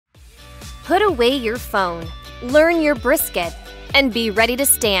Put away your phone, learn your brisket, and be ready to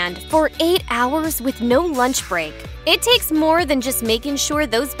stand for 8 hours with no lunch break. It takes more than just making sure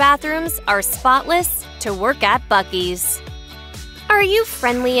those bathrooms are spotless to work at Buc-Ee's. Are you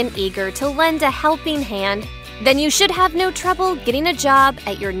friendly and eager to lend a helping hand? Then you should have no trouble getting a job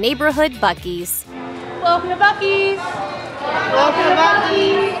at your neighborhood Buc-Ee's. Welcome to Buc-Ee's! Welcome to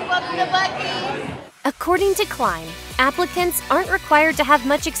Buc-Ee's! Welcome to Buc-Ee's! According to Klein, applicants aren't required to have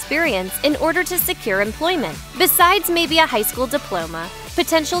much experience in order to secure employment. Besides maybe a high school diploma,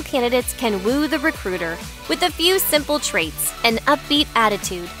 potential candidates can woo the recruiter with a few simple traits: an upbeat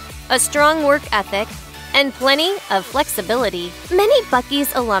attitude, a strong work ethic, and plenty of flexibility. Many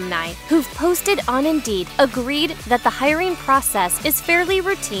Buc-Ee's alumni who've posted on Indeed agreed that the hiring process is fairly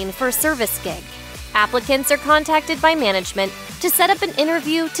routine for a service gig. Applicants are contacted by management to set up an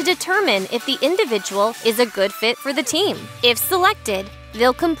interview to determine if the individual is a good fit for the team. If selected,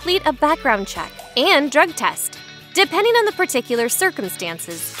 they'll complete a background check and drug test. Depending on the particular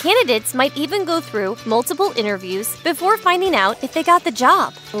circumstances, candidates might even go through multiple interviews before finding out if they got the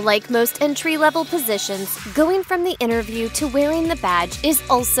job. Like most entry-level positions, going from the interview to wearing the badge is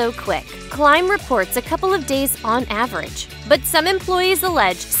also quick. Klein reports a couple of days on average, but some employees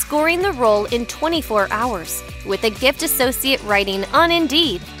allege scoring the role in 24 hours. With a gift associate writing on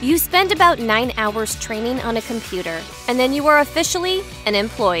Indeed, you spend about 9 hours training on a computer, and then you are officially an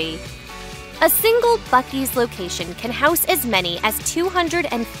employee. A single Buc-Ee's location can house as many as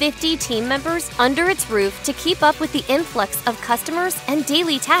 250 team members under its roof to keep up with the influx of customers and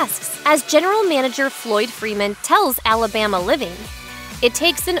daily tasks. As General Manager Floyd Freeman tells Alabama Living, it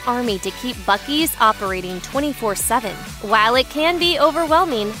takes an army to keep Buc-Ee's operating 24/7. While it can be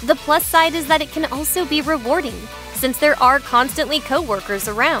overwhelming, the plus side is that it can also be rewarding, since there are constantly co-workers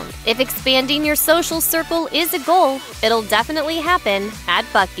around. If expanding your social circle is a goal, it'll definitely happen at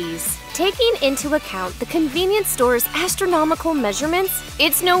Buc-Ee's. Taking into account the convenience store's astronomical measurements,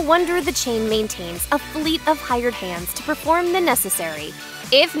 it's no wonder the chain maintains a fleet of hired hands to perform the necessary,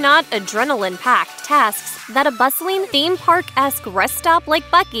 if not adrenaline-packed, tasks that a bustling theme park-esque rest stop like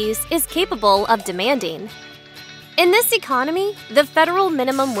Buc-Ee's is capable of demanding. In this economy, the federal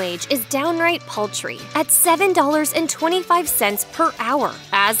minimum wage is downright paltry at $7.25 per hour,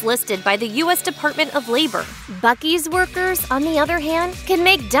 as listed by the U.S. Department of Labor. Buc-Ee's workers, on the other hand, can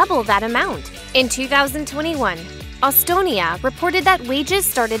make double that amount. In 2021, Estonia reported that wages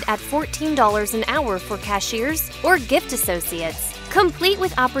started at $14 an hour for cashiers or gift associates, complete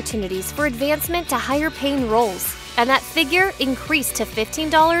with opportunities for advancement to higher-paying roles. And that figure increased to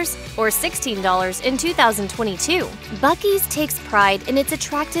 $15 or $16 in 2022. Buc-Ee's takes pride in its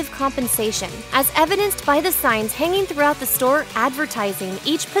attractive compensation, as evidenced by the signs hanging throughout the store advertising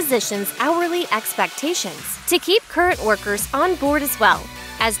each position's hourly expectations, to keep current workers on board as well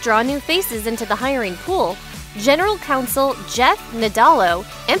as draw new faces into the hiring pool. General Counsel Jeff Nadalo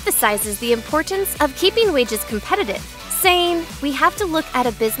emphasizes the importance of keeping wages competitive, saying, "We have to look at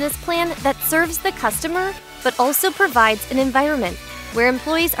a business plan that serves the customer but also provides an environment where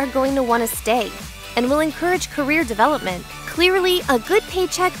employees are going to want to stay and will encourage career development. Clearly, a good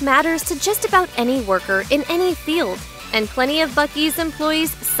paycheck matters to just about any worker in any field, and plenty of Buc-Ee's employees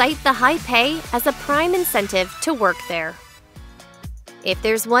cite the high pay as a prime incentive to work there." If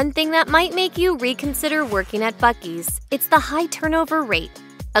there's one thing that might make you reconsider working at Buc-Ee's, it's the high turnover rate.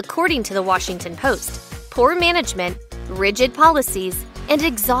 According to the Washington Post, poor management, rigid policies, and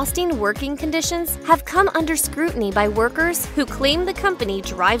exhausting working conditions have come under scrutiny by workers who claim the company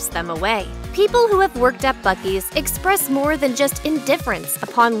drives them away. People who have worked at Buc-Ee's express more than just indifference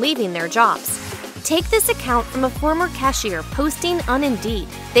upon leaving their jobs. Take this account from a former cashier posting on Indeed.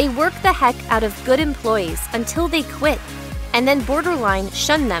 They work the heck out of good employees until they quit, and then borderline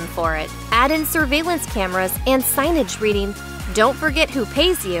shun them for it. Add in surveillance cameras and signage reading, "Don't forget who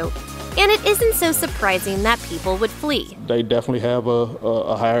pays you," and it isn't so surprising that people would flee. They definitely have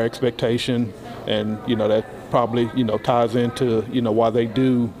a higher expectation, and that probably ties into why they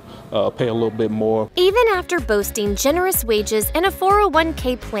do pay a little bit more. Even after boasting generous wages and a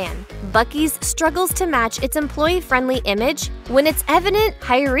 401k plan, Buc-Ee's struggles to match its employee-friendly image when it's evident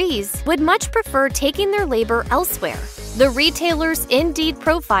hirees would much prefer taking their labor elsewhere. The retailer's Indeed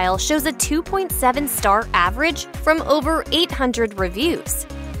profile shows a 2.7-star average from over 800 reviews.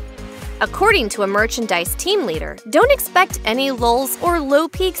 According to a merchandise team leader, don't expect any lulls or low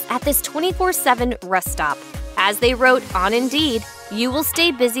peaks at this 24/7 rest stop. As they wrote on Indeed, you will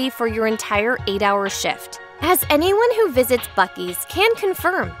stay busy for your entire 8-hour shift. As anyone who visits Buc-Ee's can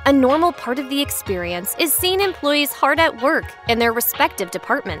confirm, a normal part of the experience is seeing employees hard at work in their respective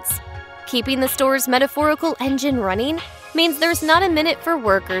departments, keeping the store's metaphorical engine running means there's not a minute for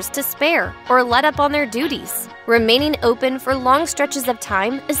workers to spare or let up on their duties. Remaining open for long stretches of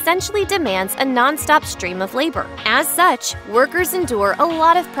time essentially demands a non-stop stream of labor. As such, workers endure a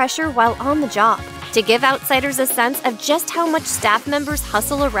lot of pressure while on the job. To give outsiders a sense of just how much staff members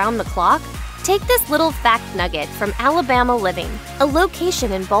hustle around the clock, take this little fact nugget from Alabama Living. A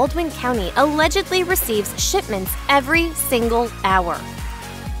location in Baldwin County allegedly receives shipments every single hour.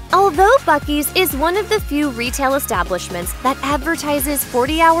 Although Buc-Ee's is one of the few retail establishments that advertises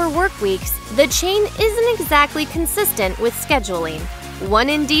 40-hour work weeks, the chain isn't exactly consistent with scheduling. One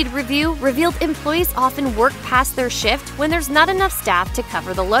Indeed review revealed employees often work past their shift when there's not enough staff to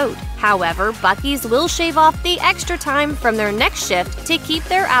cover the load. However, Buc-Ee's will shave off the extra time from their next shift to keep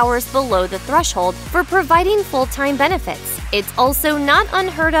their hours below the threshold for providing full-time benefits. It's also not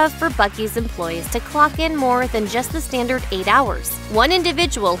unheard of for Buc-Ee's employees to clock in more than just the standard 8 hours. One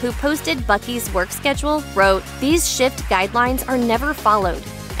individual who posted Buc-Ee's work schedule wrote, "These shift guidelines are never followed,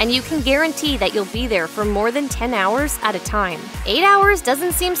 and you can guarantee that you'll be there for more than 10 hours at a time." 8 hours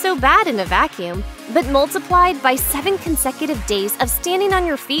doesn't seem so bad in a vacuum, but multiplied by 7 consecutive days of standing on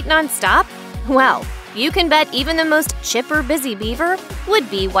your feet non-stop? Well, you can bet even the most chipper busy beaver would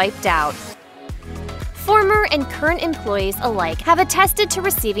be wiped out. Former and current employees alike have attested to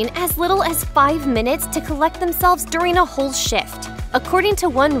receiving as little as 5 minutes to collect themselves during a whole shift. According to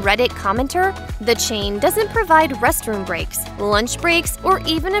one Reddit commenter, the chain doesn't provide restroom breaks, lunch breaks, or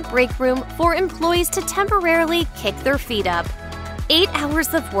even a break room for employees to temporarily kick their feet up. 8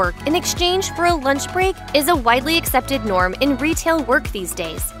 hours of work in exchange for a lunch break is a widely accepted norm in retail work these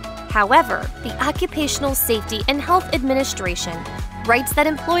days. However, the Occupational Safety and Health Administration writes that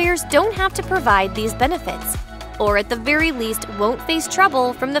employers don't have to provide these benefits, or at the very least won't face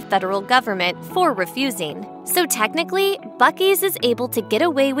trouble from the federal government for refusing. So technically, Buc-Ee's is able to get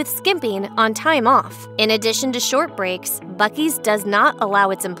away with skimping on time off. In addition to short breaks, Buc-Ee's does not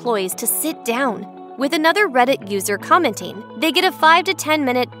allow its employees to sit down, with another Reddit user commenting, they get a 5 to 10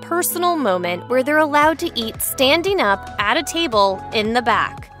 minute personal moment where they're allowed to eat standing up at a table in the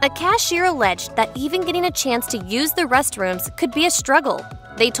back. A cashier alleged that even getting a chance to use the restrooms could be a struggle.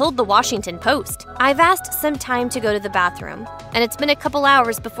 They told the Washington Post, "I've asked some time to go to the bathroom, and it's been a couple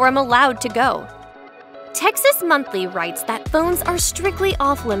hours before I'm allowed to go." Texas Monthly writes that phones are strictly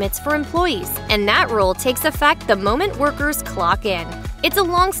off limits for employees, and that rule takes effect the moment workers clock in. It's a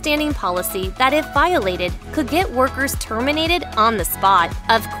long-standing policy that, if violated, could get workers terminated on the spot.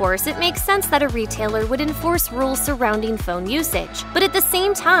 Of course, it makes sense that a retailer would enforce rules surrounding phone usage, but at the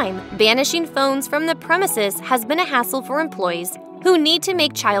same time, banishing phones from the premises has been a hassle for employees who need to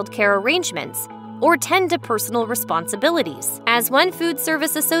make childcare arrangements or tend to personal responsibilities. As one food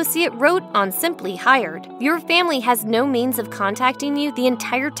service associate wrote on Simply Hired, your family has no means of contacting you the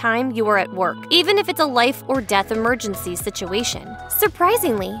entire time you are at work, even if it's a life or death emergency situation.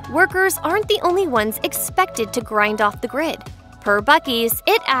 Surprisingly, workers aren't the only ones expected to grind off the grid. Per Buc-Ee's,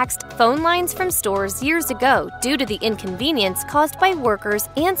 it axed phone lines from stores years ago due to the inconvenience caused by workers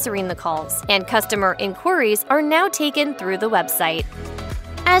answering the calls, and customer inquiries are now taken through the website.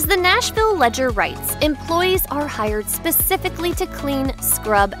 As the Nashville Ledger writes, employees are hired specifically to clean,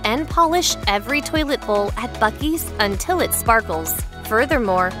 scrub, and polish every toilet bowl at Buc-Ee's until it sparkles.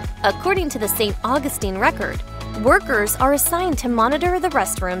 Furthermore, according to the St. Augustine Record, workers are assigned to monitor the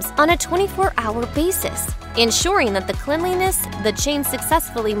restrooms on a 24-hour basis, ensuring that the cleanliness the chain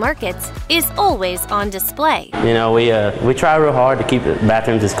successfully markets is always on display. You know, we try real hard to keep the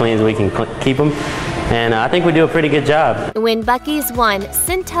bathrooms as clean as we can keep them, and I think we do a pretty good job. When Buc-Ee's won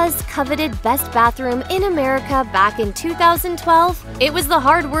Cinta's coveted Best Bathroom in America back in 2012, it was the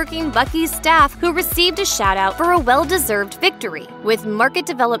hard-working Buc-Ee's staff who received a shout-out for a well-deserved victory, with market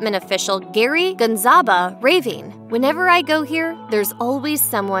development official Gary Gonzaba raving, "Whenever I go here, there's always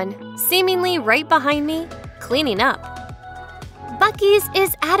someone, seemingly right behind me, cleaning up." Buc-Ee's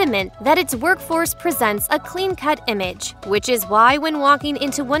is adamant that its workforce presents a clean-cut image, which is why when walking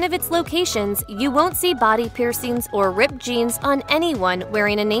into one of its locations, you won't see body piercings or ripped jeans on anyone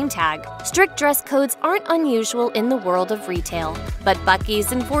wearing a name tag. Strict dress codes aren't unusual in the world of retail, but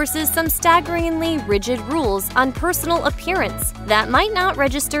Buc-Ee's enforces some staggeringly rigid rules on personal appearance that might not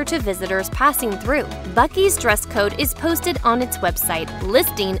register to visitors passing through. Buc-Ee's dress code is posted on its website,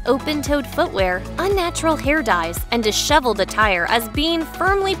 listing open-toed footwear, unnatural hair dyes, and disheveled attire as being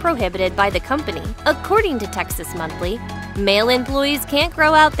firmly prohibited by the company. According to Texas Monthly, male employees can't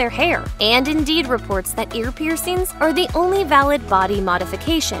grow out their hair, and Indeed reports that ear piercings are the only valid body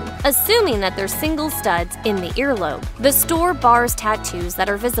modification, assuming that they're single studs in the earlobe. The store bars tattoos that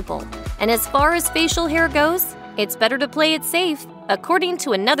are visible, and as far as facial hair goes, it's better to play it safe. According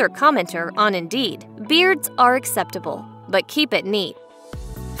to another commenter on Indeed, beards are acceptable, but keep it neat.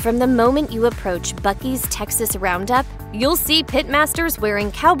 From the moment you approach Buc-Ee's Texas Roundup, you'll see pitmasters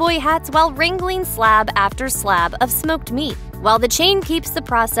wearing cowboy hats while wrangling slab after slab of smoked meat, while the chain keeps the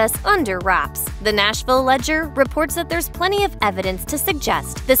process under wraps. The Nashville Ledger reports that there's plenty of evidence to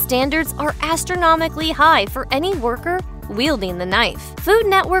suggest the standards are astronomically high for any worker wielding the knife. Food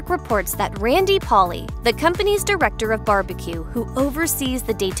Network reports that Randy Pauly, the company's director of barbecue who oversees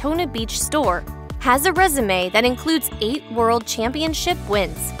the Daytona Beach store, has a resume that includes 8 World Championship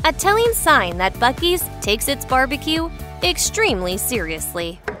wins, a telling sign that Buc-Ee's takes its barbecue extremely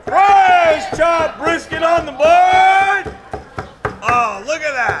seriously. Fresh chopped brisket on the board! Oh, look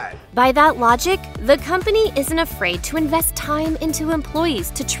at that! By that logic, the company isn't afraid to invest time into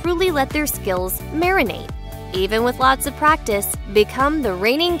employees to truly let their skills marinate. Even with lots of practice, become the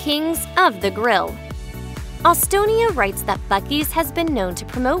reigning kings of the grill. Austonia writes that Buc-Ee's has been known to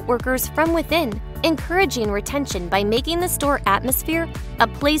promote workers from within, encouraging retention by making the store atmosphere a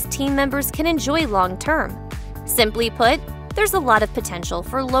place team members can enjoy long-term. Simply put, there's a lot of potential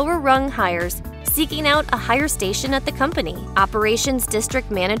for lower-rung hires seeking out a higher station at the company. Operations District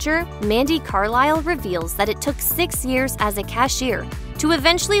Manager Mandy Carlisle reveals that it took 6 years as a cashier to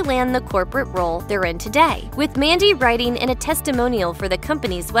eventually land the corporate role they're in today, with Mandy writing in a testimonial for the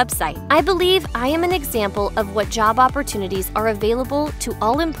company's website, "I believe I am an example of what job opportunities are available to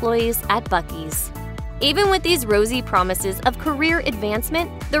all employees at Buc-Ee's." Even with these rosy promises of career advancement,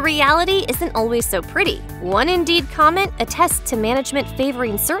 the reality isn't always so pretty. One Indeed comment attests to management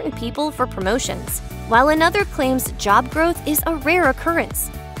favoring certain people for promotions, while another claims job growth is a rare occurrence.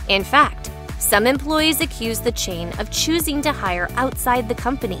 In fact, some employees accuse the chain of choosing to hire outside the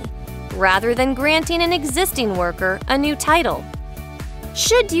company, rather than granting an existing worker a new title.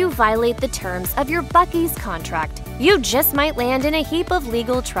 Should you violate the terms of your Buc-Ee's contract, you just might land in a heap of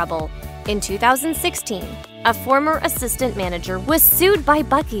legal trouble. In 2016, a former assistant manager was sued by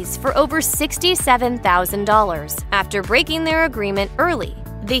Buc-Ee's for over $67,000 after breaking their agreement early.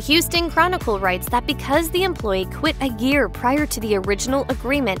 The Houston Chronicle writes that because the employee quit a year prior to the original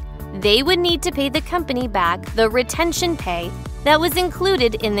agreement, they would need to pay the company back the retention pay that was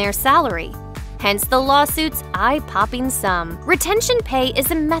included in their salary. Hence the lawsuit's eye-popping sum. Retention pay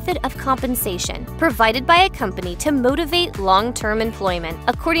is a method of compensation provided by a company to motivate long-term employment,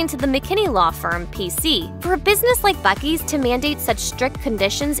 according to the McKinney law firm PC. For a business like Buc-Ee's to mandate such strict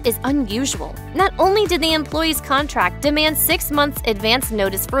conditions is unusual. Not only did the employee's contract demand 6 months advance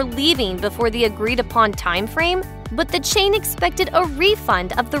notice for leaving before the agreed-upon time frame, but the chain expected a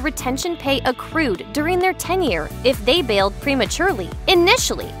refund of the retention pay accrued during their tenure if they bailed prematurely.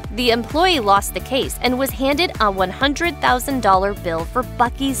 Initially, the employee lost the case and was handed a $100,000 bill for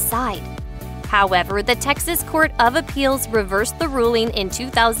Buc-Ee's side. However, the Texas Court of Appeals reversed the ruling in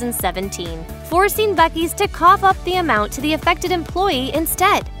 2017, forcing Buc-Ee's to cough up the amount to the affected employee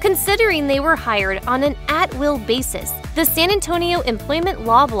instead. Considering they were hired on an at-will basis, the San Antonio Employment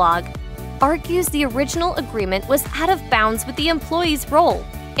Law blog argues the original agreement was out of bounds with the employee's role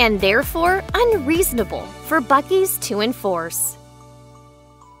and therefore unreasonable for Buc-Ee's to enforce.